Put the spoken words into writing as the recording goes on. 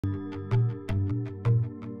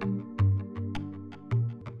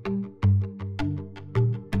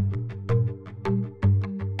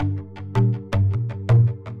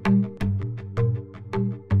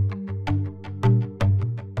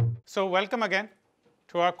So welcome again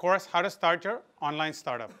to our course, How to Start Your Online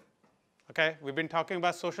Startup. Okay, we've been talking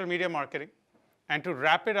about social media marketing. And to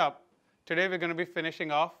wrap it up, today we're going to be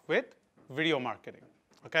finishing off with video marketing.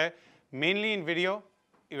 Okay, mainly in video,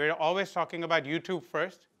 we're always talking about YouTube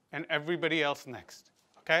first and everybody else next.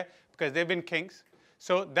 Okay, because they've been kings.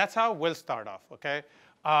 So that's how we'll start off. Okay,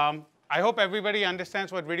 I hope everybody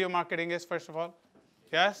understands what video marketing is, first of all.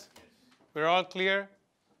 Yes? We're all clear,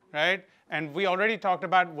 right? And we already talked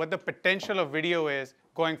about what the potential of video is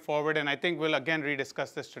going forward, and I think we'll again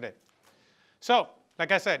rediscuss this today. So,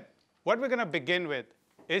 like I said, what we're going to begin with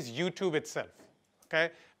is YouTube itself,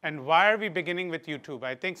 okay? And why are we beginning with YouTube?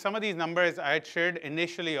 I think some of these numbers I had shared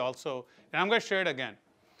initially also, and I'm going to share it again.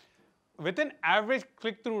 With an average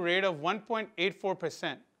click-through rate of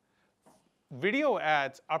 1.84%, video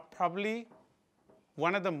ads are probably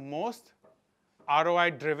one of the most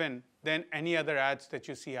ROI-driven than any other ads that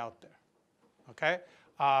you see out there. Okay?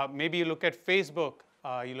 Maybe you look at Facebook,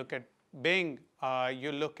 you look at Bing,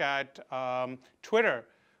 you look at Twitter.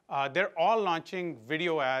 They're all launching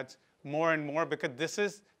video ads more and more because this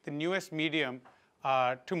is the newest medium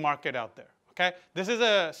to market out there. Okay? This is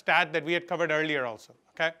a stat that we had covered earlier also.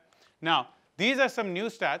 Okay? Now, these are some new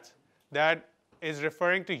stats that is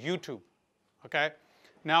referring to YouTube. Okay?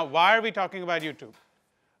 Now, why are we talking about YouTube?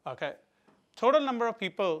 Okay? Total number of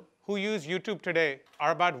people who use YouTube today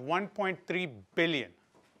are about 1.3 billion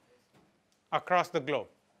across the globe.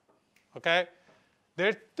 Okay?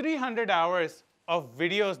 There's 300 hours of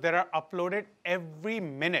videos that are uploaded every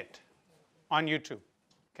minute on YouTube.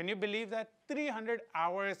 Can you believe that? 300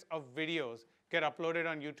 hours of videos get uploaded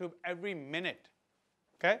on YouTube every minute.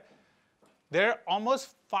 Okay? There are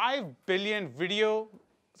almost 5 billion videos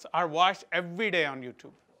are watched every day on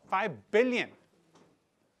YouTube. 5 billion.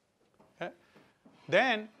 Okay?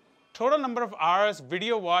 Then, total number of hours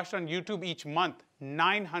video watched on YouTube each month,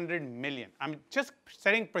 900 million. I'm just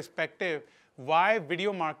setting perspective why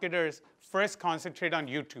video marketers first concentrate on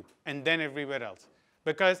YouTube and then everywhere else.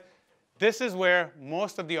 Because this is where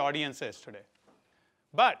most of the audience is today.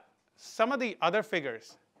 But some of the other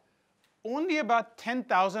figures, only about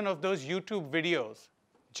 10,000 of those YouTube videos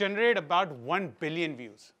generate about 1 billion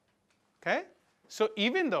views. Okay? So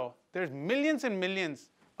even though there's millions and millions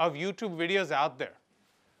of YouTube videos out there,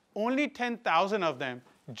 only 10,000 of them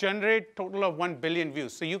generate total of 1 billion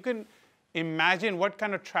views. So you can imagine what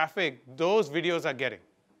kind of traffic those videos are getting.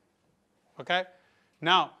 Okay?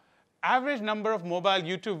 Now, average number of mobile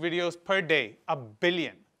YouTube videos per day, 1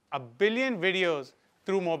 billion. 1 billion videos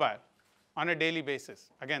through mobile on a daily basis.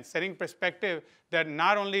 Again, setting perspective that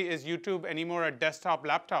not only is YouTube anymore a desktop,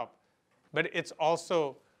 laptop, but it's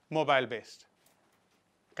also mobile-based.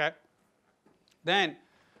 Okay? Then,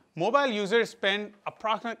 mobile users spend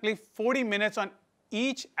approximately 40 minutes on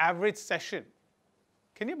each average session.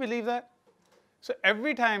 Can you believe that? So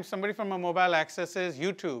every time somebody from a mobile accesses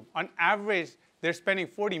YouTube, on average, they're spending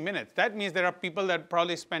 40 minutes. That means there are people that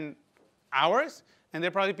probably spend hours, and there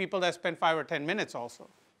are probably people that spend 5 or 10 minutes also.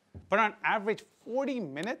 But on average, 40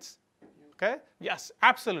 minutes? Okay? Yes,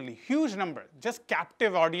 absolutely. Huge number. Just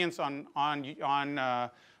captive audience on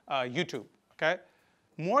YouTube. Okay?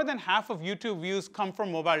 More than half of YouTube views come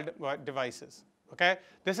from mobile devices. Okay?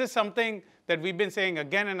 This is something that we've been saying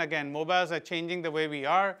again and again. Mobiles are changing the way we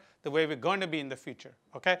are, the way we're going to be in the future.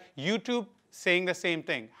 Okay? YouTube saying the same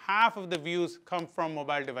thing. Half of the views come from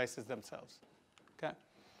mobile devices themselves. Okay?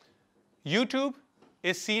 YouTube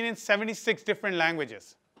is seen in 76 different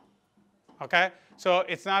languages. Okay? So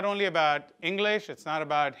it's not only about English, it's not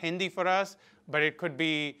about Hindi for us, but it could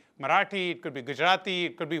be Marathi, it could be Gujarati,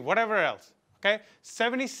 it could be whatever else. Okay?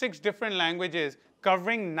 76 different languages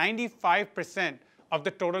covering 95% of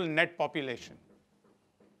the total net population.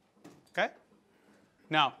 Okay?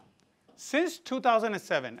 Now, since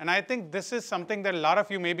 2007, and I think this is something that a lot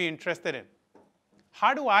of you may be interested in,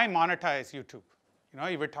 how do I monetize YouTube? You know,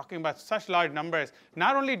 you were talking about such large numbers.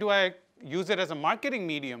 Not only do I use it as a marketing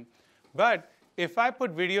medium, but if I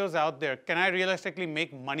put videos out there, can I realistically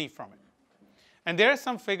make money from it? And there are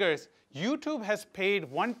some figures. YouTube has paid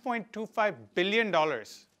 $1.25 billion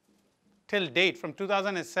till date from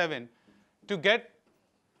 2007 to get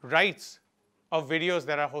rights of videos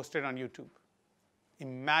that are hosted on YouTube.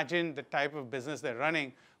 Imagine the type of business they're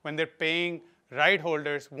running when they're paying right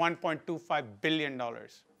holders $1.25 billion.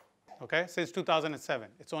 Okay? Since 2007.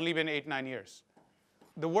 It's only been 8-9 years.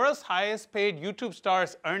 The world's highest paid YouTube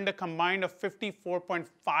stars earned a combined of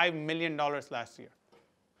 $54.5 million last year.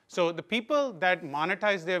 So the people that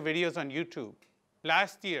monetize their videos on YouTube,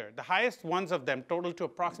 last year, the highest ones of them totaled to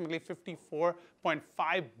approximately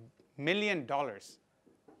 $54.5 million.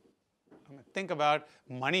 Think about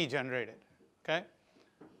money generated. Okay?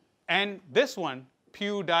 And this one,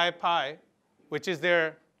 PewDiePie, which is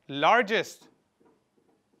their largest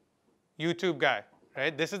YouTube guy,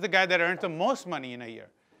 right? This is the guy that earns the most money in a year.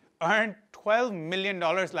 Earned $12 million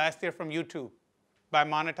last year from YouTube by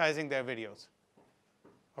monetizing their videos.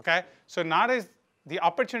 Okay? So the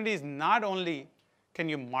opportunity is not only can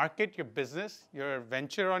you market your business, your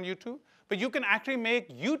venture on YouTube, but you can actually make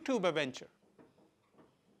YouTube a venture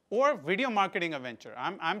or video marketing a venture.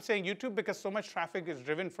 I'm saying YouTube because so much traffic is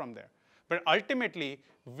driven from there. But ultimately,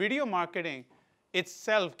 video marketing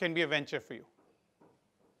itself can be a venture for you.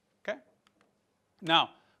 Okay? Now,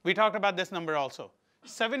 we talked about this number also.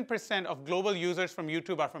 7% of global users from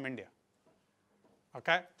YouTube are from India.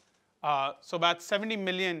 Okay? So about 70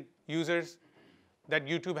 million users that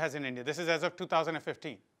YouTube has in India. This is as of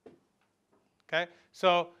 2015. Okay?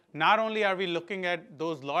 So not only are we looking at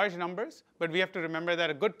those large numbers, but we have to remember that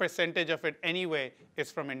a good percentage of it anyway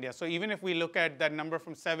is from India. So even if we look at that number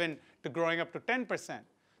from 7 to growing up to 10%,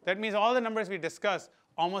 that means all the numbers we discuss,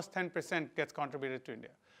 almost 10% gets contributed to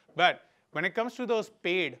India. But when it comes to those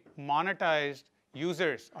paid, monetized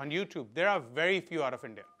users on YouTube, there are very few out of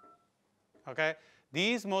India. Okay?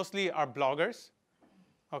 These mostly are bloggers.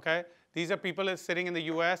 Okay? These are people sitting in the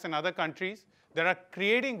US and other countries that are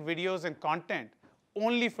creating videos and content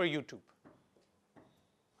only for YouTube.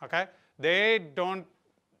 Okay? They don't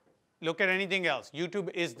look at anything else. YouTube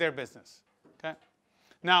is their business. Okay?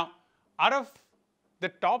 Now, out of the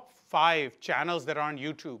top 5 channels that are on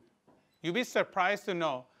YouTube, you'll be surprised to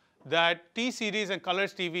know that T-Series and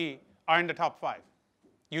Colors TV are in the top 5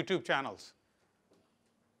 YouTube channels.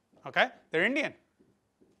 Okay? They're Indian.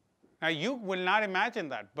 Now, you will not imagine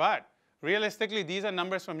that, but realistically, these are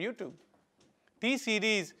numbers from YouTube.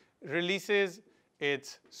 T-Series releases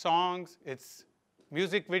its songs, its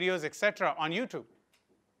music videos, etc. on YouTube.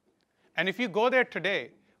 And if you go there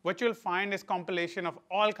today, what you'll find is compilation of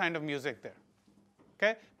all kind of music there.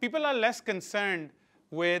 Okay? People are less concerned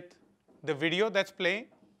with the video that's playing.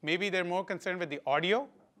 Maybe they're more concerned with the audio.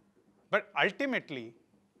 But ultimately,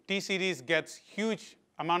 T-Series gets huge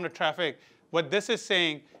amount of traffic. What this is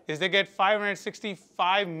saying is they get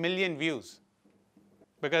 565 million views,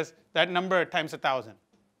 because that number times 1,000.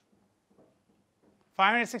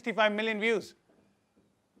 565 million views.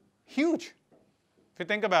 Huge, if you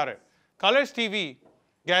think about it. Colors TV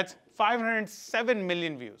gets 507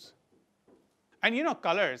 million views. And you know,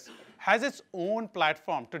 Colors has its own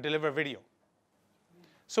platform to deliver video.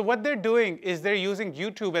 So what they're doing is they're using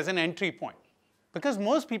YouTube as an entry point. Because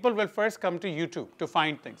most people will first come to YouTube to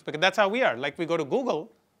find things, because that's how we are. Like we go to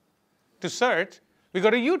Google to search, we go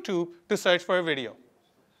to YouTube to search for a video.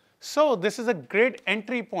 So this is a great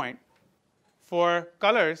entry point for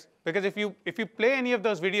Colors, because if you play any of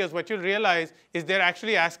those videos, what you'll realize is they're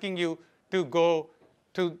actually asking you to go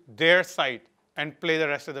to their site and play the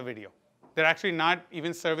rest of the video. They're actually not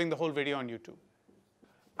even serving the whole video on YouTube.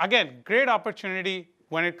 Again, great opportunity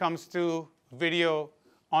when it comes to video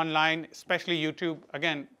online, especially YouTube.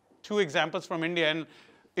 Again, 2 examples from India. And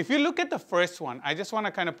if you look at the first one, I just want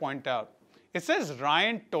to kind of point out. It says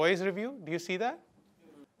Ryan Toys Review. Do you see that?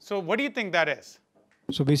 So what do you think that is?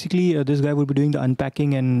 So basically, this guy would be doing the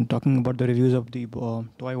unpacking and talking about the reviews of the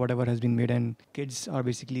toy, whatever has been made, and kids are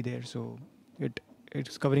basically there. So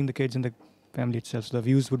it's covering the kids and the family itself. So the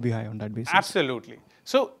views would be high on that basis. Absolutely.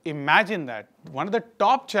 So imagine that. One of the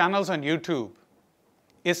top channels on YouTube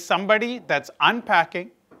is somebody that's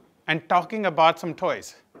unpacking and talking about some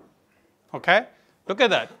toys. Okay? Look at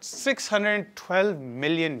that. 612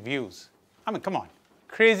 million views. I mean, come on.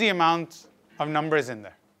 Crazy amounts of numbers in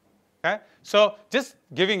there. Okay? So just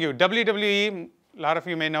giving you WWE, a lot of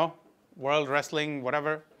you may know, World Wrestling,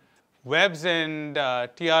 whatever. Webs and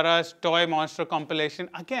Tiaras, Toy Monster compilation.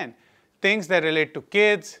 Again, things that relate to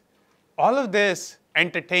kids. All of this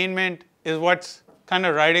entertainment is what's kind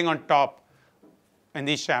of riding on top in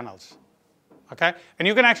these channels. Okay? And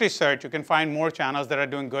you can actually search. You can find more channels that are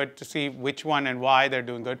doing good to see which one and why they're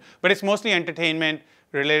doing good. But it's mostly entertainment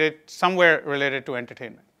related, somewhere related to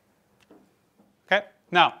entertainment. Okay?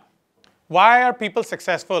 Now, why are people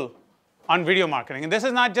successful on video marketing? And this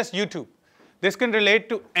is not just YouTube. This can relate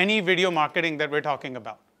to any video marketing that we're talking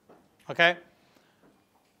about. Okay?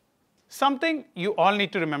 Something you all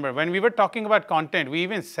need to remember. When we were talking about content, we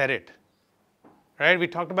even said it. Right? We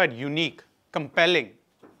talked about unique, compelling.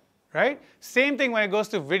 Right? Same thing when it goes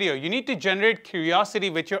to video. You need to generate curiosity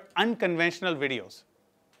with your unconventional videos.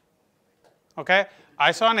 Okay?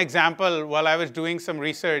 I saw an example while I was doing some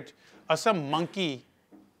research of some monkey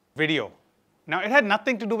video. Now, it had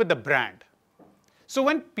nothing to do with the brand. So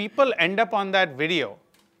when people end up on that video,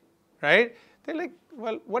 right, they're like,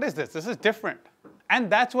 well, what is this? This is different. And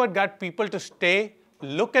that's what got people to stay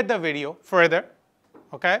look at the video further,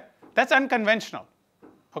 okay? That's unconventional,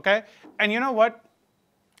 okay? And you know what?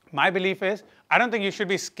 My belief is, I don't think you should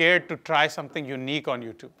be scared to try something unique on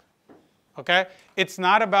YouTube, okay? It's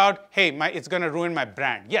not about, hey, it's going to ruin my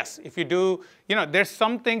brand. Yes, if you do, there's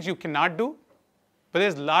some things you cannot do, but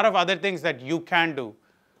there's a lot of other things that you can do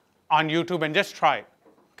on YouTube, and just try it,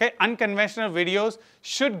 okay? Unconventional videos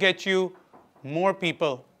should get you more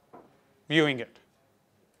people viewing it,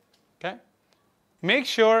 okay? Make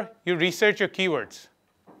sure you research your keywords.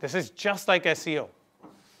 This is just like SEO,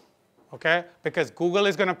 okay? Because Google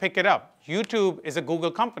is going to pick it up. YouTube is a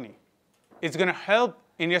Google company. It's going to help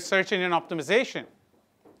in your search engine optimization.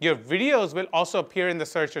 Your videos will also appear in the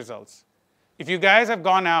search results. If you guys have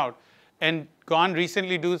gone out and gone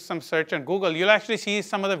recently do some search on Google, you'll actually see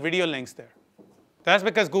some of the video links there. That's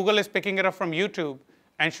because Google is picking it up from YouTube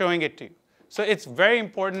and showing it to you. So it's very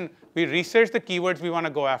important we research the keywords we want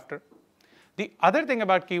to go after. The other thing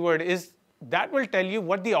about keyword is that will tell you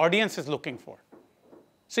what the audience is looking for.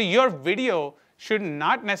 So your video should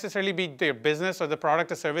not necessarily be their business or the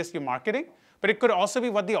product or service you're marketing, but it could also be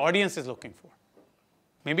what the audience is looking for.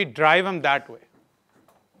 Maybe drive them that way.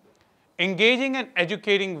 Engaging and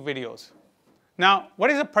educating videos. Now,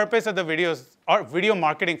 what is the purpose of the videos or video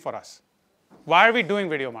marketing for us? Why are we doing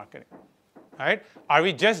video marketing? Right? Are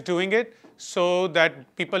we just doing it so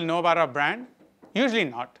that people know about our brand? Usually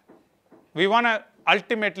not. We want to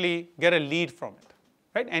ultimately get a lead from it.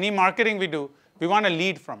 Right? Any marketing we do, we want a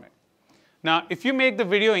lead from it. Now, if you make the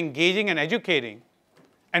video engaging and educating,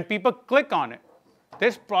 and people click on it,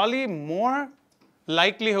 there's probably more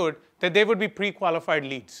likelihood that they would be pre-qualified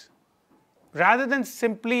leads. Rather than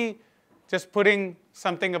simply just putting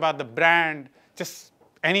something about the brand, just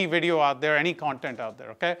any video out there, any content out there,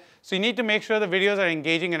 okay? So you need to make sure the videos are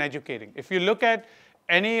engaging and educating. If you look at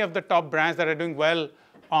any of the top brands that are doing well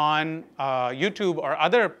on YouTube or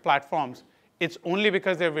other platforms, it's only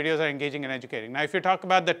because their videos are engaging and educating. Now, if you talk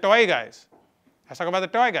about the toy guys, let's talk about the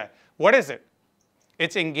toy guy. What is it?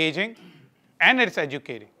 It's engaging and it's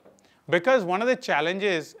educating. Because one of the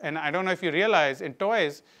challenges, and I don't know if you realize in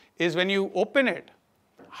toys, is when you open it,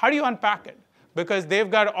 how do you unpack it? Because they've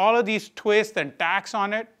got all of these twists and tacks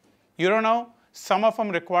on it. You don't know. Some of them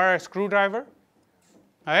require a screwdriver,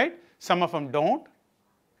 right? Some of them don't.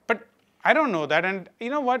 But I don't know that. And you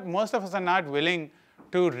know what? Most of us are not willing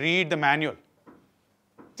to read the manual.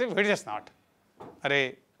 We're just not.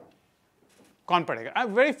 Arey, kaun padega?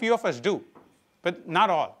 Very few of us do, but not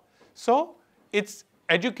all. So it's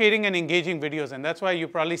educating and engaging videos, and that's why you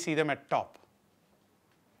probably see them at top.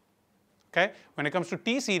 Okay? When it comes to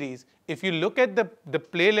T-Series, if you look at the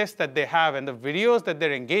playlist that they have and the videos that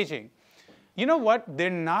they're engaging, you know what? They're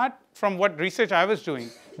not, from what research I was doing,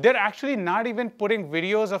 they're actually not even putting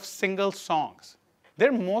videos of single songs.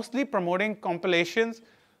 They're mostly promoting compilations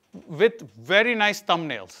with very nice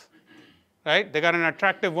thumbnails, right? They got an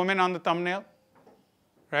attractive woman on the thumbnail,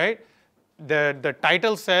 right? The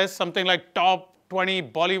title says something like top 20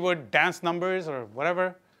 Bollywood dance numbers or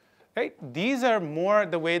whatever. Right? These are more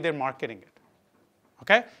the way they're marketing it.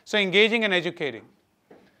 Okay? So engaging and educating.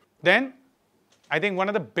 Then, I think one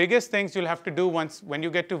of the biggest things you'll have to do when you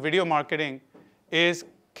get to video marketing is,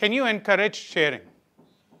 can you encourage sharing?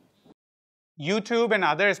 YouTube and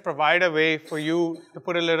others provide a way for you to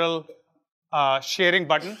put a little sharing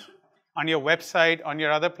button on your website, on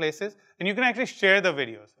your other places, and you can actually share the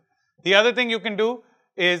videos. The other thing you can do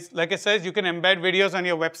is, like it says, you can embed videos on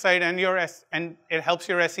your website and it helps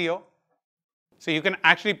your SEO. So you can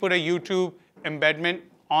actually put a YouTube embedment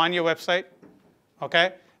on your website,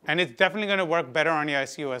 okay? And it's definitely going to work better on your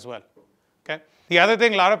SEO as well, okay? The other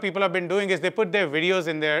thing a lot of people have been doing is they put their videos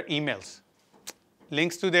in their emails,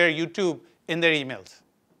 links to their YouTube in their emails,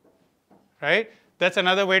 right? That's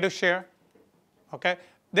another way to share, okay?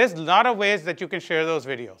 There's a lot of ways that you can share those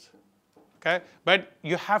videos, okay? But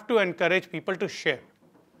you have to encourage people to share.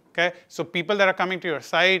 Okay? So people that are coming to your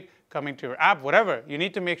site, coming to your app, whatever, you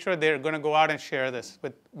need to make sure they're going to go out and share this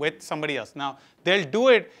with somebody else. Now, they'll do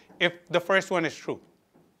it if the first one is true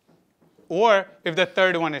or if the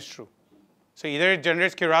third one is true. So either it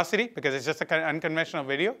generates curiosity because it's just an unconventional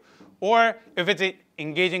video, or if it's an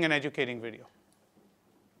engaging and educating video.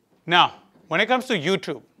 Now, when it comes to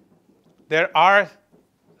YouTube, there are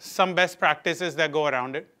some best practices that go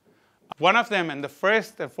around it. One of them, and the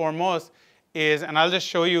first and foremost, is, and I'll just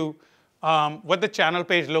show you what the channel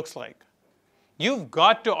page looks like. You've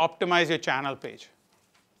got to optimize your channel page,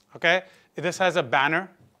 okay? This has a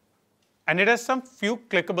banner, and it has some few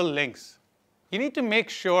clickable links. You need to make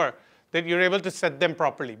sure that you're able to set them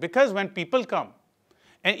properly, because when people come,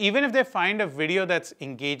 and even if they find a video that's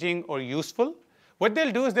engaging or useful, what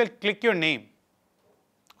they'll do is they'll click your name,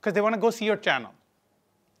 because they want to go see your channel.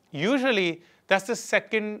 Usually, that's the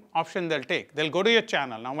second option they'll take. They'll go to your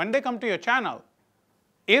channel. Now, when they come to your channel,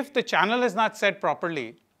 if the channel is not set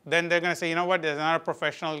properly, then they're going to say, you know what, there's not a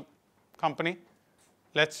professional company.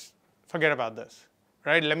 Let's forget about this,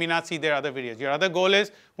 right? Let me not see their other videos. Your other goal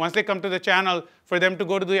is, once they come to the channel, for them to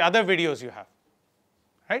go to the other videos you have,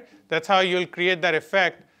 right? That's how you'll create that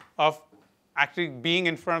effect of actually being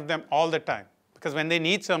in front of them all the time. Because when they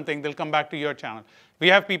need something, they'll come back to your channel. We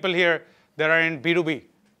have people here that are in B2B,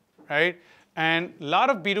 right? And a lot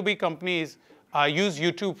of B2B companies use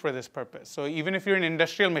YouTube for this purpose. So even if you're in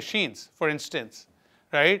industrial machines, for instance,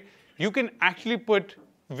 right, you can actually put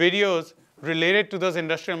videos related to those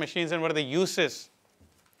industrial machines and what are the uses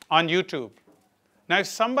on YouTube. Now, if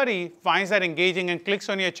somebody finds that engaging and clicks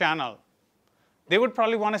on your channel, they would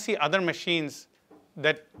probably want to see other machines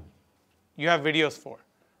that you have videos for.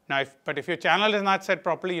 Now, but if your channel is not set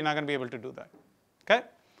properly, you're not going to be able to do that. Okay?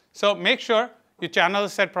 So make sure your channel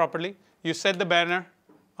is set properly. You set the banner.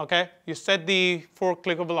 Okay? You set the 4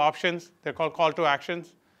 clickable options. They're called call to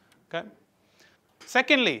actions. Okay?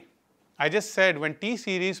 Secondly, I just said when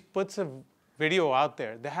T-Series puts a video out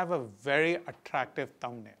there, they have a very attractive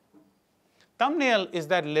thumbnail. Thumbnail is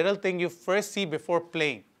that little thing you first see before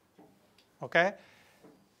playing. Okay?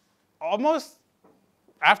 Almost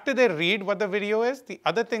after they read what the video is, the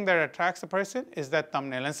other thing that attracts the person is that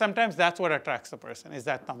thumbnail. And sometimes that's what attracts the person, is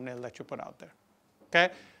that thumbnail that you put out there.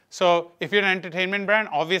 Okay? So if you're an entertainment brand,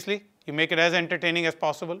 obviously, you make it as entertaining as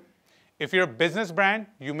possible. If you're a business brand,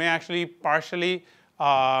 you may actually partially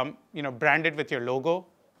brand it with your logo,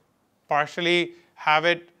 partially have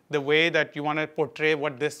it the way that you want to portray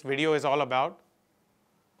what this video is all about.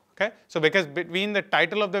 Okay? So because between the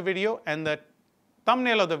title of the video and the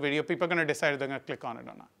thumbnail of the video, people are going to decide if they're going to click on it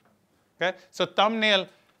or not. Okay? So thumbnail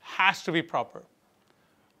has to be proper.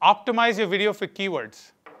 Optimize your video for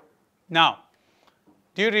keywords. Now,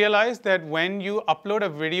 do you realize that when you upload a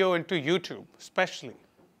video into YouTube, especially,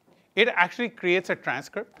 it actually creates a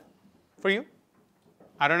transcript for you?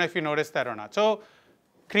 I don't know if you noticed that or not. So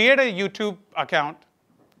create a YouTube account,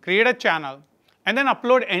 create a channel, and then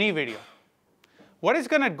upload any video. What it's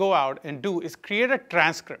going to go out and do is create a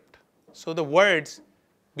transcript. So the words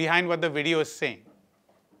behind what the video is saying.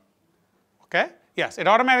 Okay? Yes, it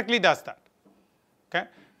automatically does that. Okay?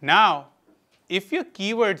 Now, if your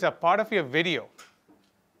keywords are part of your video,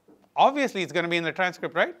 obviously it's going to be in the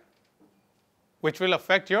transcript, right? Which will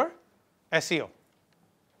affect your SEO,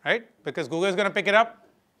 right? Because Google is going to pick it up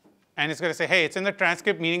and it's going to say, hey, it's in the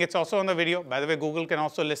transcript, meaning it's also on the video. By the way, Google can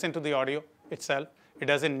also listen to the audio itself. It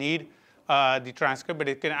doesn't need the transcript, but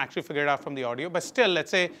it can actually figure it out from the audio. But still, let's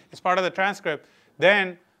say it's part of the transcript,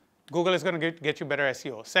 then Google is going to get you better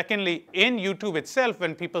SEO. Secondly, in YouTube itself,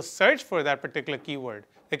 when people search for that particular keyword,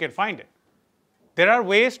 they can find it. There are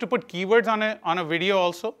ways to put keywords on a video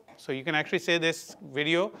also. So you can actually say this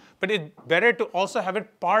video, but it's better to also have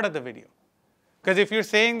it part of the video. Because if you're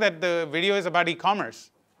saying that the video is about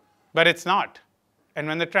e-commerce, but it's not, and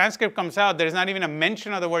when the transcript comes out, there's not even a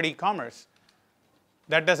mention of the word e-commerce,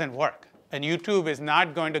 that doesn't work. And YouTube is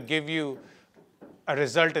not going to give you a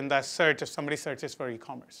result in that search if somebody searches for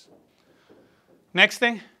e-commerce. Next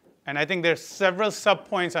thing, and I think there's several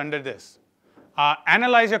sub-points under this.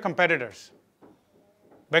 Analyze your competitors.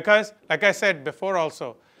 Because, like I said before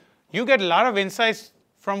also, you get a lot of insights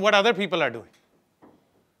from what other people are doing.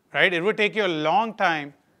 Right? It would take you a long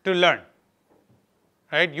time to learn.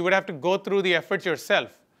 Right? You would have to go through the efforts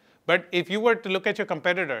yourself. But if you were to look at your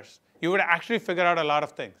competitors, you would actually figure out a lot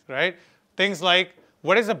of things. Right? Things like,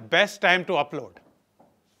 what is the best time to upload?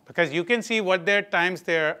 Because you can see what their times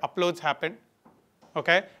their uploads happen,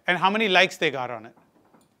 okay, and how many likes they got on it.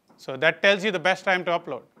 So that tells you the best time to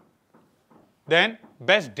upload. Then,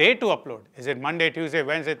 best day to upload. Is it Monday, Tuesday,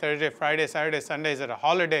 Wednesday, Thursday, Friday, Saturday, Sunday? Is it a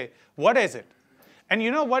holiday? What is it? And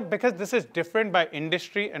you know what? Because this is different by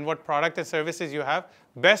industry and what product and services you have,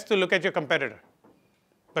 best to look at your competitor.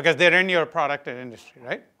 Because they're in your product and industry,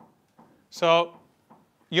 right? So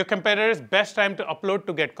your competitor's best time to upload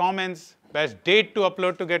to get comments, best date to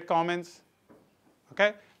upload to get comments.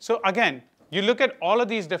 Okay? So again, you look at all of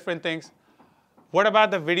these different things. What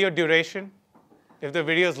about the video duration? If the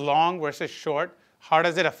video is long versus short, how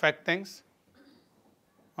does it affect things?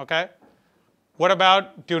 Okay? What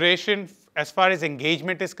about duration as far as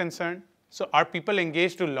engagement is concerned? So are people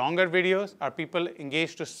engaged to longer videos? Are people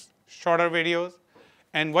engaged to shorter videos?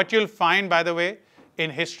 And what you'll find, by the way,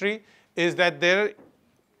 in history is that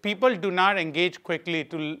people do not engage quickly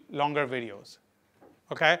to longer videos.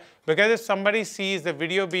 Okay? Because if somebody sees the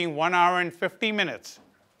video being 1 hour and 50 minutes,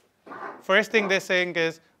 first thing they're saying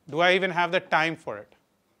is, do I even have the time for it?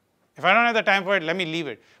 If I don't have the time for it, let me leave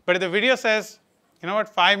it. But if the video says, you know what,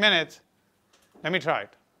 5 minutes, let me try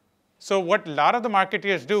it. So what a lot of the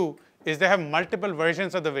marketeers do is they have multiple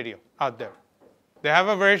versions of the video out there. They have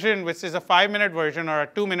a version which is a 5-minute version or a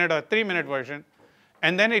 2-minute or a 3-minute version,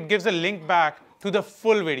 and then it gives a link back to the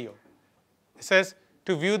full video. It says,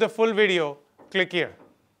 to view the full video, click here.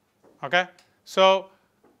 Okay? So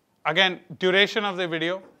again, duration of the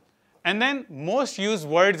video. And then most use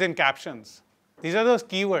words and captions. These are those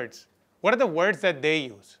keywords. What are the words that they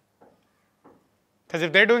use? Because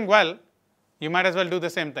if they're doing well, you might as well do the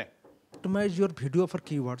same thing. Optimize your video for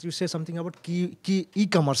keywords. You say something about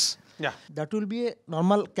e-commerce. Yeah. That will be a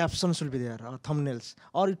normal captions will be there, or thumbnails.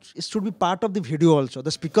 Or it should be part of the video also.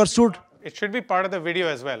 The speaker should. It should be part of the video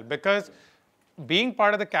as well, because being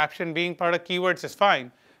part of the caption, being part of keywords is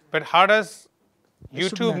fine. But how does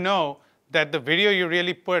YouTube know that the video you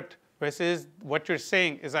really put versus what you're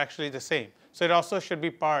saying is actually the same? So it also should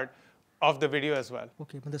be part of the video as well.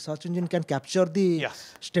 Okay, but the search engine can capture the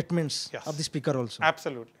statements of the speaker also.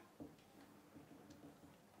 Absolutely.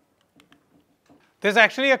 There's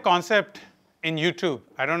actually a concept in YouTube.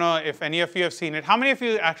 I don't know if any of you have seen it. How many of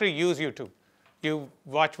you actually use YouTube? You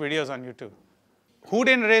watch videos on YouTube. Who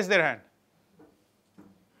didn't raise their hand?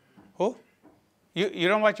 Who? You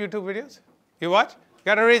don't watch YouTube videos? You watch? You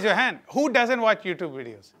got to raise your hand. Who doesn't watch YouTube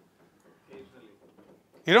videos?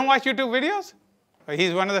 You don't watch YouTube videos?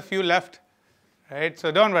 He's one of the few left, right?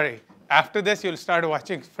 So don't worry. After this, you'll start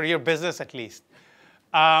watching for your business at least.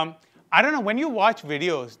 I don't know, when you watch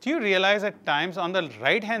videos, do you realize at times on the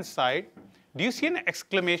right-hand side, do you see an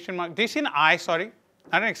exclamation mark? Do you see an eye, sorry?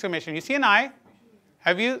 Not an exclamation. You see an eye?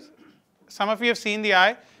 Some of you have seen the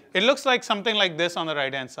eye? It looks like something like this on the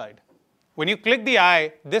right-hand side. When you click the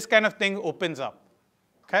eye, this kind of thing opens up,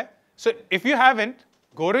 okay? So if you haven't,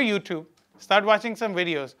 go to YouTube, start watching some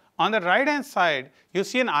videos. On the right-hand side, you'll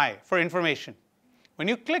see an eye for information. When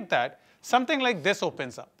you click that, something like this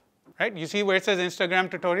opens up, right? You see where it says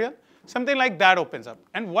Instagram tutorial? Something like that opens up.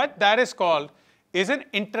 And what that is called is an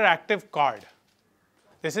interactive card.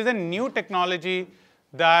 This is a new technology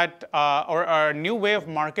that, or a new way of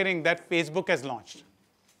marketing that Facebook has launched.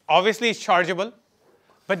 Obviously, it's chargeable,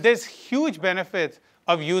 but there's huge benefits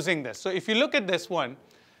of using this. So if you look at this one,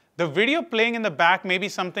 the video playing in the back may be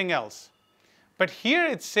something else. But here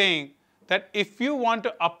it's saying that if you want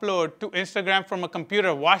to upload to Instagram from a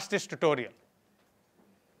computer, watch this tutorial.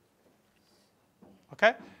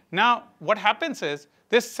 Okay? Now, what happens is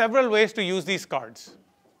there's several ways to use these cards.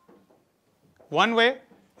 One way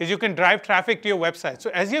is you can drive traffic to your website. So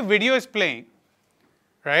as your video is playing,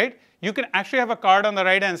 right, you can actually have a card on the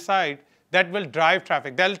right-hand side that will drive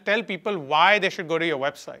traffic. That'll tell people why they should go to your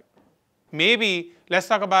website. Maybe let's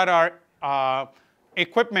talk about our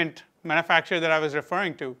equipment manufacturer that I was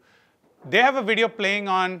referring to. They have a video playing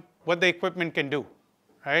on what the equipment can do,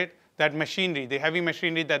 right? That machinery, the heavy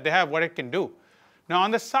machinery that they have, what it can do. Now on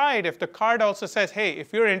the side, if the card also says, hey,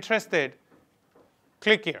 if you're interested,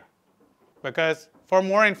 click here. Because for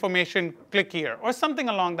more information, click here, or something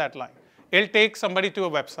along that line. It'll take somebody to a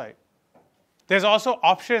website. There's also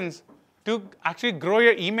options to actually grow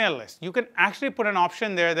your email list. You can actually put an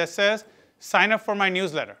option there that says, sign up for my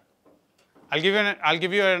newsletter. I'll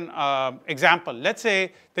give you an example. Let's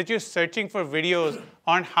say that you're searching for videos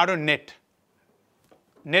on how to knit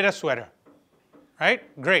a sweater,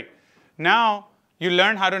 right? Great. Now you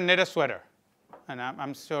learn how to knit a sweater. And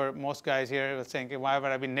I'm sure most guys here are saying, why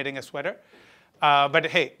would I be knitting a sweater? But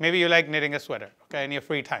hey, maybe you like knitting a sweater, okay, in your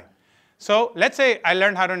free time. So let's say I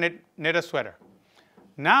learned how to knit a sweater.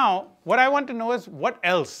 Now, what I want to know is what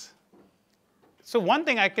else? So one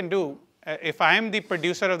thing I can do, if I am the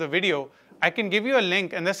producer of the video, I can give you a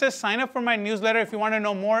link, and this says sign up for my newsletter if you want to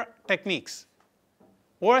know more techniques.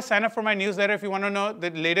 Or sign up for my newsletter if you want to know the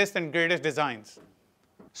latest and greatest designs.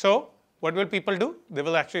 So what will people do? They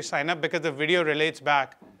will actually sign up because the video relates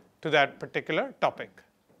back to that particular topic.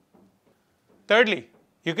 Thirdly,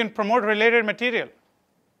 you can promote related material.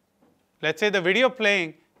 Let's say the video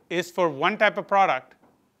playing is for one type of product.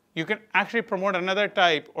 You can actually promote another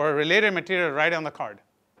type or related material right on the card.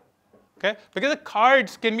 Okay? Because the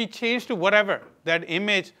cards can be changed to whatever. That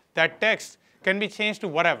image, that text can be changed to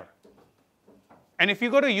whatever. And if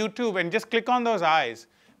you go to YouTube and just click on those eyes,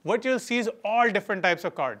 what you'll see is all different types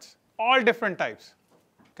of cards. All different types.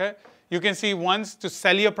 Okay? You can see ones to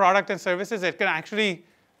sell your product and services. It can actually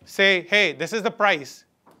say, hey, this is the price.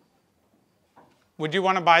 Would you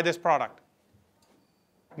want to buy this product?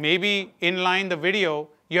 Maybe inline the video,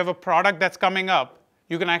 you have a product that's coming up.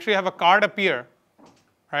 You can actually have a card appear,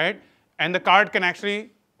 right? And the card can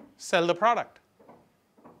actually sell the product.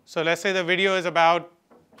 So let's say the video is about,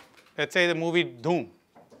 let's say the movie Doom,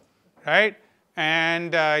 right?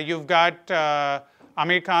 And you've got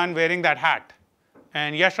Amir Khan wearing that hat,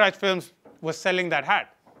 and Yash Raj Films was selling that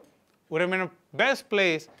hat. Would have been a best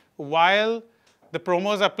place while the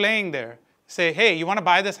promos are playing there. Say, hey, you want to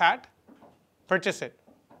buy this hat? Purchase it.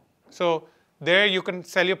 So there you can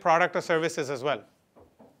sell your product or services as well.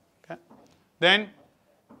 Okay? Then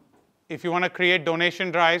if you want to create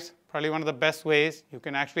donation drives, probably one of the best ways, you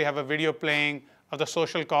can actually have a video playing of the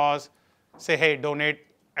social cause. Say, hey, donate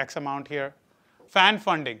X amount here. Fan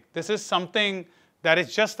funding. This is something that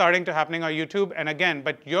is just starting to happening on YouTube. And again,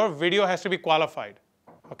 but your video has to be qualified.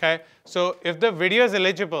 Okay? So if the video is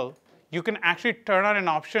eligible, you can actually turn on an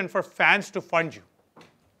option for fans to fund you.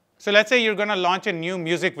 So let's say you're going to launch a new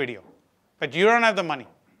music video, but you don't have the money.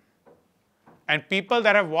 And people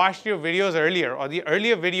that have watched your videos earlier, or the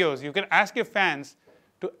earlier videos, you can ask your fans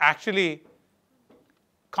to actually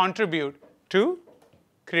contribute to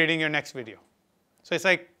creating your next video. So it's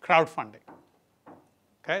like crowdfunding.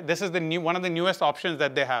 Okay? This is one of the newest options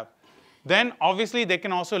that they have. Then obviously they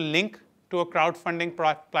can also link to a crowdfunding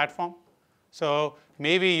platform. So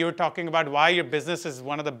maybe you're talking about why your business is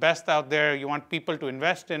one of the best out there. You want people to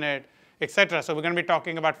invest in it, etc. So we're going to be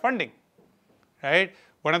talking about funding, right?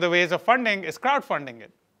 One of the ways of funding is crowdfunding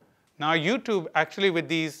it. Now YouTube actually with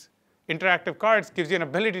these interactive cards gives you an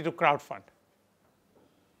ability to crowdfund.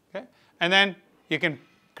 Okay? And then you can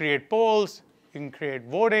create polls, you can create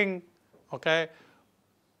voting, okay?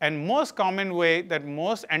 And most common way that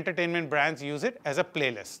most entertainment brands use it as a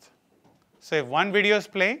playlist. So if one video is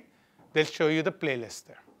playing, they'll show you the playlist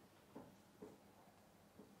there.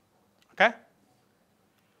 Okay?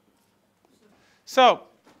 So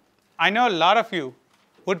I know a lot of you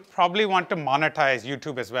would probably want to monetize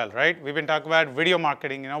YouTube as well, right? We've been talking about video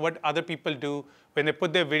marketing, what other people do when they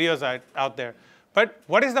put their videos out there. But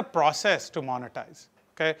what is the process to monetize?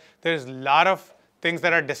 Okay? There's a lot of things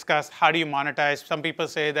that are discussed. How do you monetize? Some people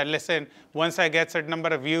say that, listen, once I get a certain number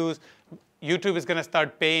of views, YouTube is going to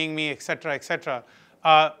start paying me, et cetera, et cetera.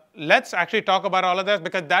 Let's actually talk about all of that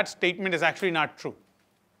because that statement is actually not true.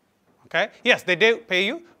 Okay? Yes, they do pay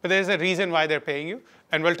you, but there's a reason why they're paying you,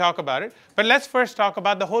 and we'll talk about it. But let's first talk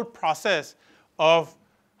about the whole process of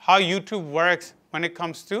how YouTube works when it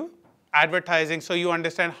comes to advertising so you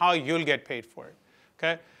understand how you'll get paid for it.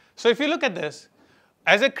 Okay? So if you look at this,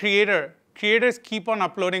 as a creator, creators keep on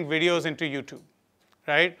uploading videos into YouTube.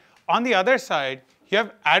 Right? On the other side, you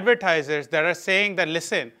have advertisers that are saying that,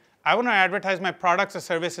 listen, I want to advertise my products or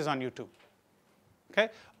services on YouTube. Okay?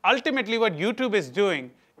 Ultimately, what YouTube is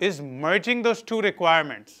doing is merging those two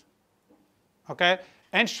requirements, okay,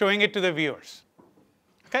 and showing it to the viewers.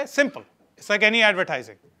 Okay? Simple. It's like any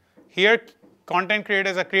advertising. Here, content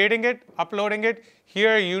creators are creating it, uploading it.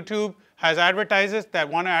 Here, YouTube has advertisers that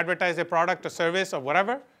want to advertise their product or service or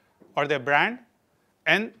whatever, or their brand,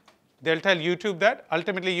 and they'll tell YouTube that.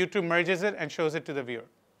 Ultimately, YouTube merges it and shows it to the viewer.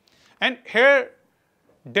 And here,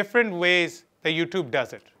 different ways that YouTube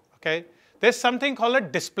does it. Okay? There's something called a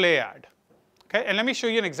display ad. Okay? And let me show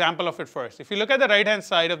you an example of it first. If you look at the right-hand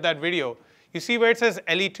side of that video, you see where it says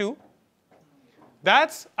LE2?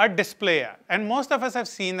 That's a display ad. And most of us have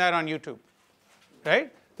seen that on YouTube.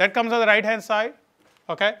 Right? That comes on the right-hand side.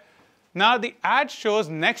 Okay? Now, the ad shows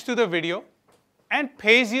next to the video and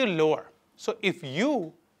pays you lower. So if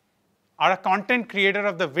you are a content creator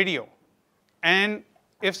of the video, and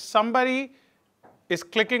if somebody is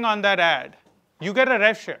clicking on that ad, you get a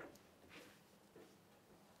rev share.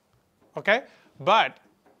 Okay? But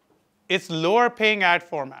it's lower paying ad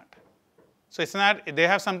format. So it's not, they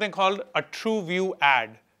have something called a true view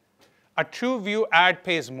ad. A true view ad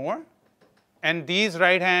pays more, and these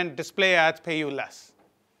right-hand display ads pay you less.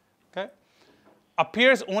 Okay?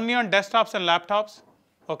 Appears only on desktops and laptops.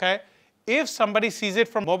 Okay? If somebody sees it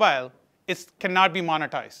from mobile, it cannot be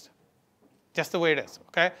monetized. Just the way it is.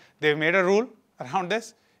 Okay? They've made a rule around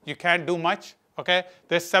this. You can't do much. Okay?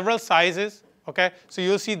 There's several sizes. Okay? So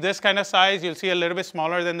you'll see this kind of size. You'll see a little bit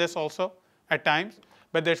smaller than this also at times.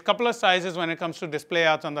 But there's a couple of sizes when it comes to display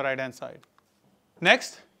ads on the right-hand side.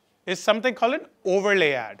 Next is something called an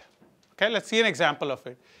overlay ad. Okay? Let's see an example of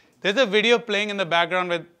it. There's a video playing in the background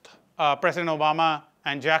with President Obama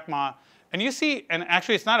and Jack Ma. And you see, and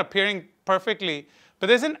actually it's not appearing perfectly, but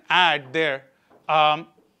there's an ad there.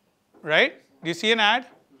 Right? Do you see an ad?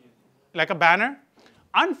 Like a banner?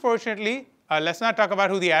 Unfortunately, let's not talk about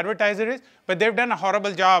who the advertiser is, but they've done a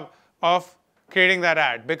horrible job of creating that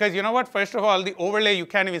ad. Because you know what? First of all, the overlay, you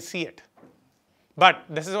can't even see it. But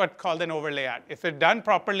this is what's called an overlay ad. If it's done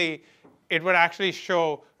properly, it would actually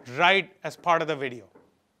show right as part of the video.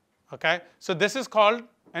 Okay? So this is called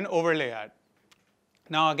an overlay ad.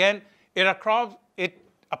 Now again, it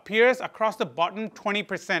appears across the bottom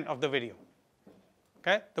 20% of the video.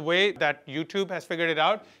 Okay? The way that YouTube has figured it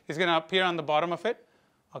out is going to appear on the bottom of it.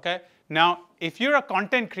 Okay? Now, if you're a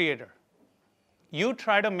content creator, you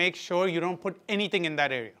try to make sure you don't put anything in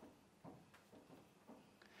that area.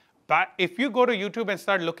 But if you go to YouTube and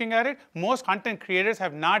start looking at it, most content creators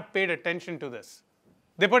have not paid attention to this.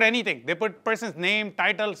 They put anything. They put person's name,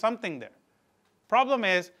 title, something there. Problem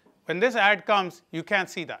is, when this ad comes, you can't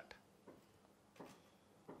see that.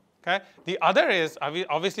 Okay? The other is,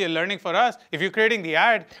 obviously a learning for us, if you're creating the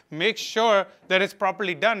ad, make sure that it's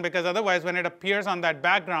properly done, because otherwise when it appears on that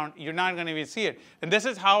background, you're not going to even see it. And this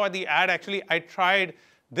is how the ad actually, I tried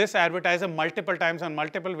this advertiser multiple times on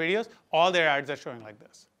multiple videos. All their ads are showing like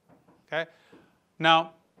this. Okay?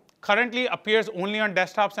 Now, currently appears only on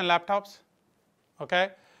desktops and laptops. Okay?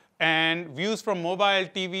 And views from mobile,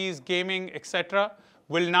 TVs, gaming, etc.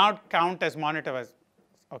 will not count as monetized.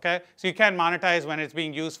 Okay? So you can monetize when it's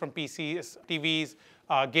being used from PCs, TVs,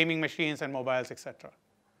 gaming machines, and mobiles, etc.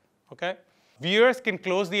 Okay? Viewers can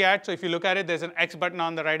close the ad. So if you look at it, there's an X button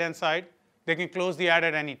on the right-hand side. They can close the ad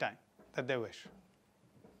at any time that they wish.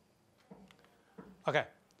 Okay.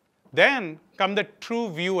 Then come the true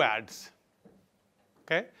view ads.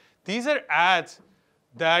 Okay? These are ads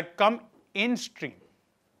that come in stream.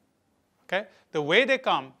 Okay? The way they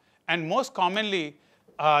come, and most commonly,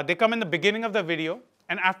 they come in the beginning of the video,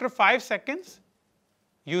 and after 5 seconds,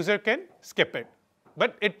 user can skip it.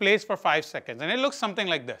 But it plays for 5 seconds, and it looks something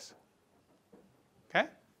like this. Okay?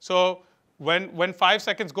 So when 5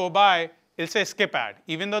 seconds go by, it'll say skip ad.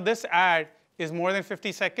 Even though this ad is more than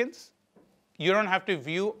 50 seconds, you don't have to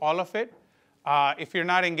view all of it. If you're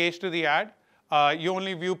not engaged to the ad, you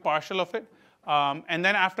only view partial of it. And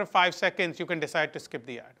then after 5 seconds, you can decide to skip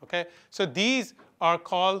the ad. Okay? So these are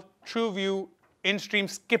called TrueView in-stream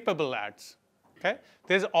skippable ads. Okay?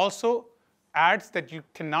 There's also ads that you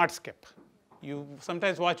cannot skip. You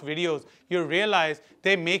sometimes watch videos, you realize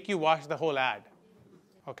they make you watch the whole ad.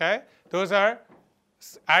 Okay? Those are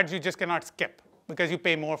ads you just cannot skip, because you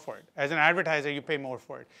pay more for it. As an advertiser, you pay more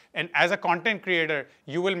for it. And as a content creator,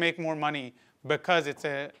 you will make more money because it's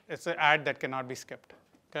an ad that cannot be skipped.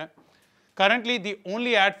 Okay? Currently, the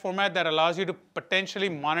only ad format that allows you to potentially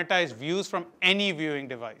monetize views from any viewing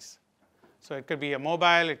device. So it could be a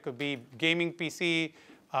mobile, it could be gaming PC,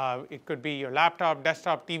 it could be your laptop,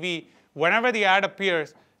 desktop, TV. Whenever the ad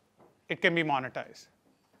appears, it can be monetized.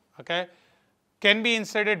 Okay? Can be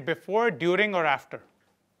inserted before, during, or after.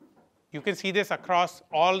 You can see this across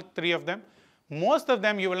all three of them. Most of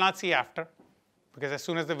them you will not see after, because as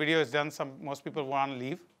soon as the video is done, most people want to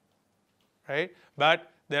leave. Right?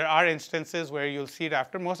 But there are instances where you'll see it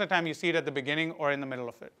after. Most of the time you see it at the beginning or in the middle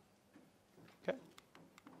of it. Okay?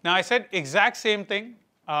 Now I said exact same thing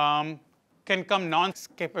can come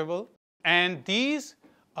non-skippable. And these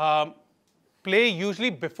play usually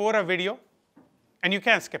before a video, and you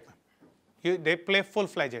can't skip them. They play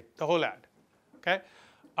full-fledged, the whole ad. Okay?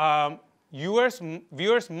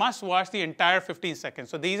 Viewers must watch the entire 15 seconds.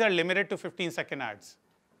 So these are limited to 15-second ads.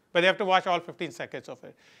 But they have to watch all 15 seconds of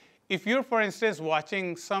it. If you're, for instance,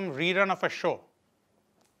 watching some rerun of a show,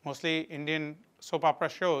 mostly Indian soap opera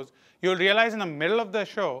shows, you'll realize in the middle of the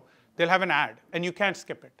show, they'll have an ad, and you can't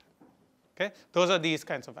skip it. Okay? Those are these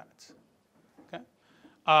kinds of ads. Okay?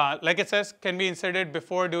 Like it says, can be inserted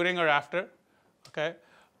before, during, or after. Okay?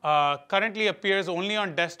 Currently appears only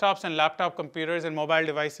on desktops and laptop computers and mobile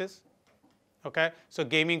devices. Okay? So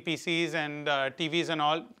gaming PCs and TVs and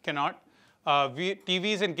all cannot.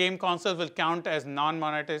 TVs and game consoles will count as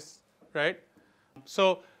non-monetized, right?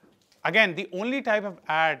 So again, the only type of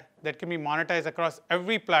ad that can be monetized across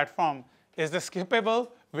every platform is the skippable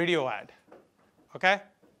video ad. Okay?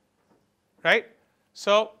 Right?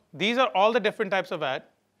 So these are all the different types of ad.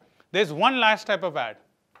 There's one last type of ad.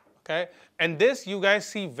 Okay? And this you guys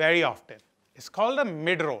see very often. It's called a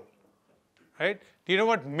mid-roll. Right? Do you know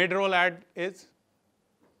what mid-roll ad is?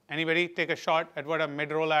 Anybody take a shot at what a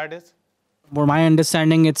mid-roll ad is? For my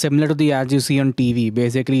understanding, it's similar to the ads you see on TV.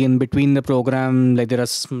 Basically, in between the program, like there are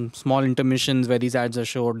small intermissions where these ads are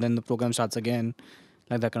showed, then the program starts again,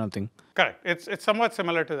 like that kind of thing. Correct. It's somewhat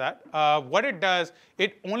similar to that. What it does,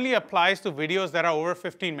 it only applies to videos that are over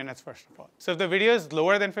 15 minutes, first of all. So if the video is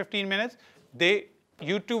lower than 15 minutes,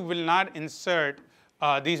 YouTube will not insert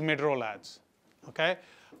these mid-roll ads. Okay?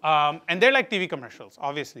 And they're like TV commercials,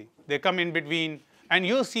 obviously. They come in between, and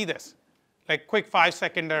you'll see this. Like quick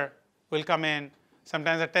 5-seconder will come in.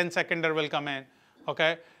 Sometimes a 10-seconder will come in.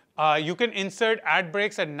 Okay? You can insert ad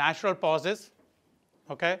breaks and natural pauses.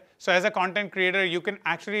 Okay? So as a content creator, you can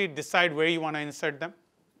actually decide where you want to insert them.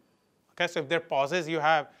 Okay? So if there are pauses you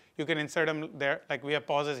have, you can insert them there. Like we have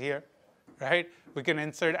pauses here. right? We can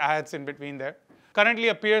insert ads in between there. Currently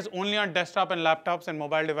appears only on desktop and laptops and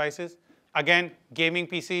mobile devices. Again, gaming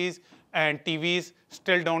PCs and TVs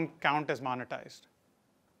still don't count as monetized.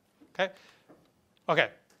 Okay? Okay.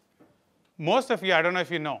 Most of you, I don't know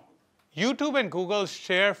if you know, YouTube and Google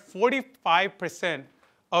share 45%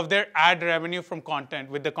 of their ad revenue from content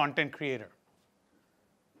with the content creator.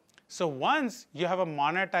 So once you have a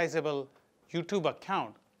monetizable YouTube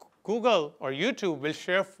account, Google or YouTube will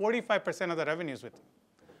share 45% of the revenues with you.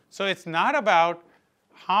 So it's not about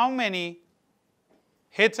how many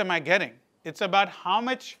hits am I getting. It's about how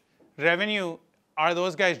much revenue are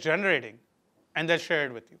those guys generating, and they'll share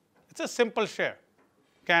it with you. It's a simple share.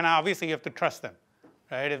 Okay, and obviously you have to trust them,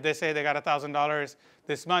 right? If they say they got $1,000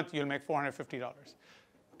 this month, you'll make $450.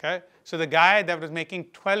 Okay, so the guy that was making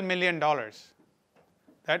 $12 million,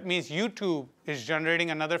 that means YouTube is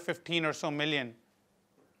generating another 15 or so million,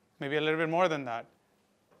 maybe a little bit more than that,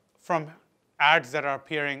 from ads that are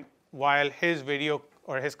appearing while his video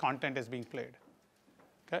or his content is being played.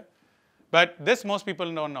 Okay? But this most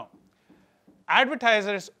people don't know.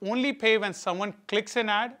 Advertisers only pay when someone clicks an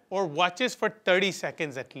ad or watches for 30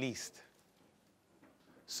 seconds at least.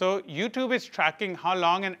 So YouTube is tracking how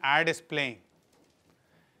long an ad is playing.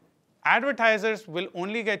 Advertisers will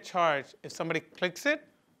only get charged if somebody clicks it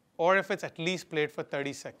or if it's at least played for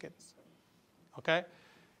 30 seconds. Okay?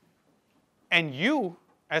 And you,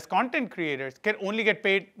 as content creators, can only get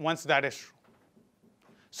paid once that is true.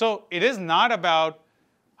 So it is not about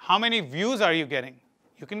how many views are you getting.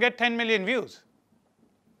 You can get 10 million views.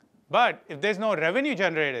 But if there's no revenue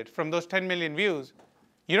generated from those 10 million views,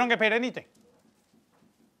 you don't get paid anything.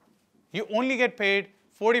 You only get paid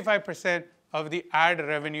 45% of the ad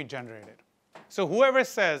revenue generated. So whoever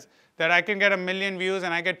says that I can get 1 million views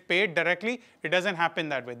and I get paid directly, it doesn't happen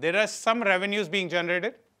that way. There are some revenues being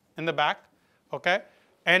generated in the back, okay?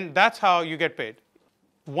 And that's how you get paid.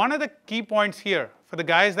 One of the key points here for the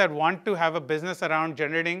guys that want to have a business around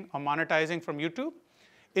generating or monetizing from YouTube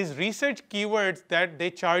is research keywords that they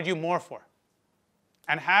charge you more for.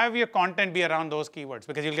 And have your content be around those keywords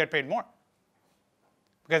because you'll get paid more.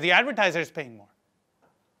 Because the advertiser is paying more.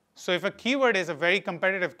 So if a keyword is a very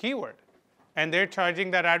competitive keyword and they're charging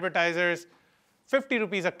that advertisers 50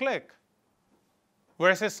 rupees a click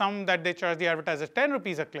versus some that they charge the advertisers 10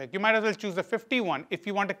 rupees a click, you might as well choose the 50 one if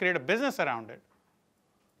you want to create a business around it.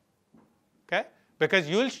 Okay? Because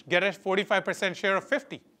you'll get a 45% share of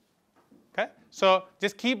 50. Okay? So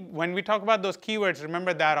just keep, when we talk about those keywords,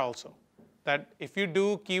 remember that also. That if you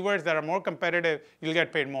do keywords that are more competitive, you'll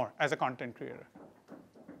get paid more as a content creator.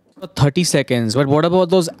 30 seconds. But what about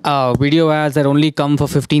those video ads that only come for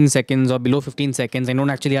 15 seconds or below 15 seconds and don't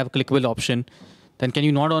actually have a clickable option? Then can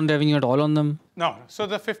you not earn revenue at all on them? No. So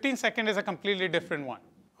the 15-second is a completely different one.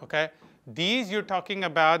 Okay? These you're talking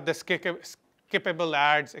about the skippable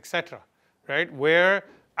ads, etc. Right? Where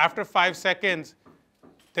after 5 seconds,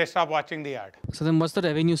 they stop watching the ad. So then what's the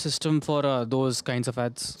revenue system for those kinds of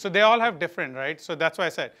ads? So they all have different, right? So that's why I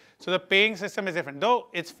said. So the paying system is different. Though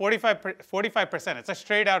it's 45%. It's a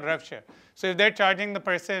straight out rev share. So if they're charging the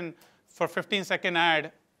person for 15-second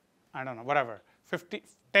ad, I don't know, whatever,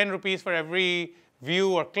 10 rupees for every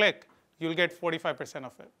view or click, you'll get 45%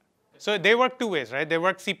 of it. So they work two ways, right? They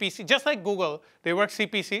work CPC, just like Google, they work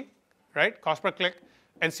CPC, right? Cost per click,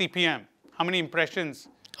 and CPM. How many impressions?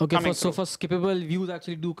 Okay, so for skippable, views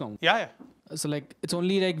actually do count. Yeah. So like it's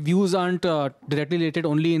only like views aren't directly related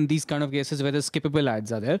only in these kind of cases where the skippable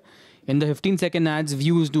ads are there. In the 15-second ads,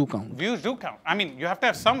 views do count. Views do count. I mean, you have to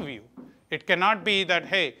have some view. It cannot be that,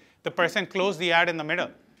 hey, the person closed the ad in the middle.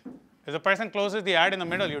 If the person closes the ad in the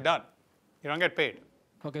middle, you're done. You don't get paid.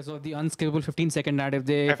 Okay, so the unskippable 15-second ad,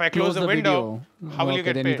 if I close the window, video, how will you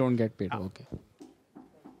get then paid? you don't get paid. Okay.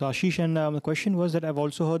 So Ashish, and the question was that I've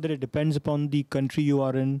also heard that it depends upon the country you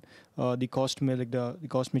are in, the cost may the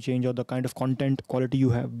cost may change, or the kind of content quality you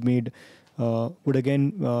have made would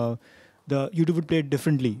again the YouTube would play it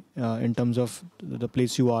differently in terms of the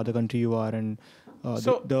place you are, the country you are, and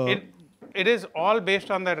it is all based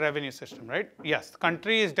on the revenue system, right? Yes, the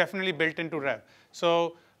country is definitely built into rev.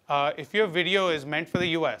 So if your video is meant for the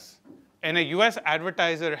US and a US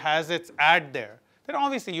advertiser has its ad there, then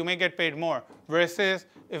obviously you may get paid more. Versus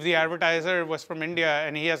if the advertiser was from India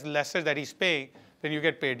and he has lesser that he's paying, then you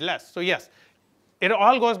get paid less. So yes, it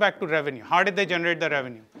all goes back to revenue. How did they generate the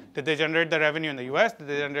revenue? Did they generate the revenue in the US? Did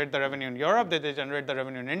they generate the revenue in Europe? Did they generate the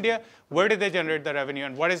revenue in India? Where did they generate the revenue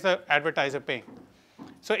and what is the advertiser paying?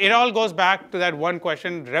 So it all goes back to that one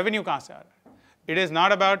question, revenue kahan se aa raha hai? It is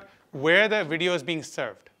not about where the video is being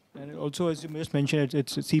served. And also, as you just mentioned,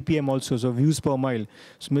 it's CPM also, so views per mile.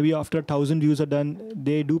 So maybe after 1,000 views are done,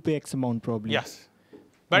 they do pay X amount probably. Yes.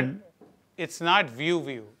 But it's not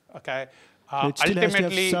view. Okay. It still has to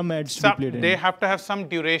have some ads to be played in. They have to have some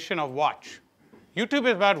duration of watch. YouTube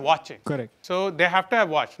is about watching. Correct. So they have to have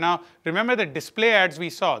watch. Now, remember the display ads we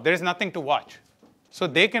saw, there is nothing to watch. So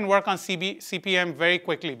they can work on CPM very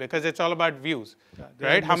quickly because it's all about views,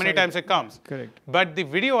 right? How many times it comes. Correct. But the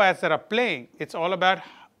video ads that are playing, it's all about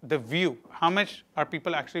the view. How much are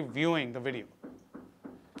people actually viewing the video?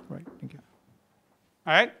 Right. Thank you.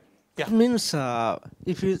 All right? Yeah. It means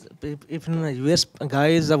if US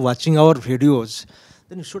guys are watching our videos,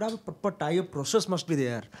 then you should have a proper tie-up process must be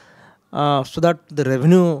there, so that the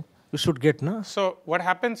revenue you should get, no? So what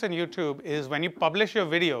happens in YouTube is when you publish your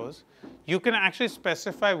videos, you can actually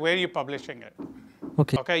specify where you're publishing it.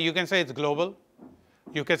 Okay. Okay, you can say it's global.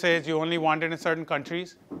 You can say you only want it in certain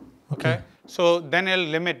countries. Okay. So then it'll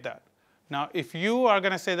limit that. Now, if you are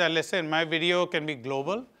going to say that, listen, my video can be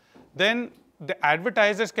global, then the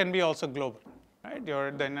advertisers can be also global, right?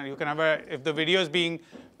 Then you can have if the video is being,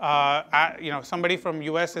 somebody from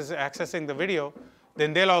US is accessing the video,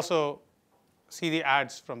 then they'll also see the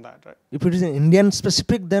ads from that, right? If it is an Indian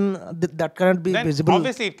specific, then that cannot be Then visible.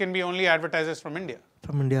 Obviously, it can be only advertisers from India.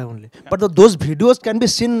 From India only. Yeah. But those videos can be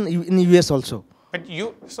seen in US also. But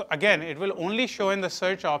so again, it will only show in the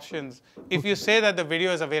search options if you say that the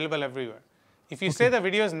video is available everywhere. If you say the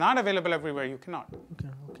video is not available everywhere, you cannot. Okay.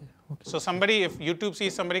 So if YouTube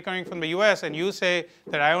sees somebody coming from the US and you say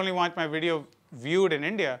that I only want my video viewed in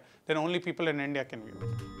India, then only people in India can view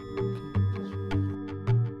it.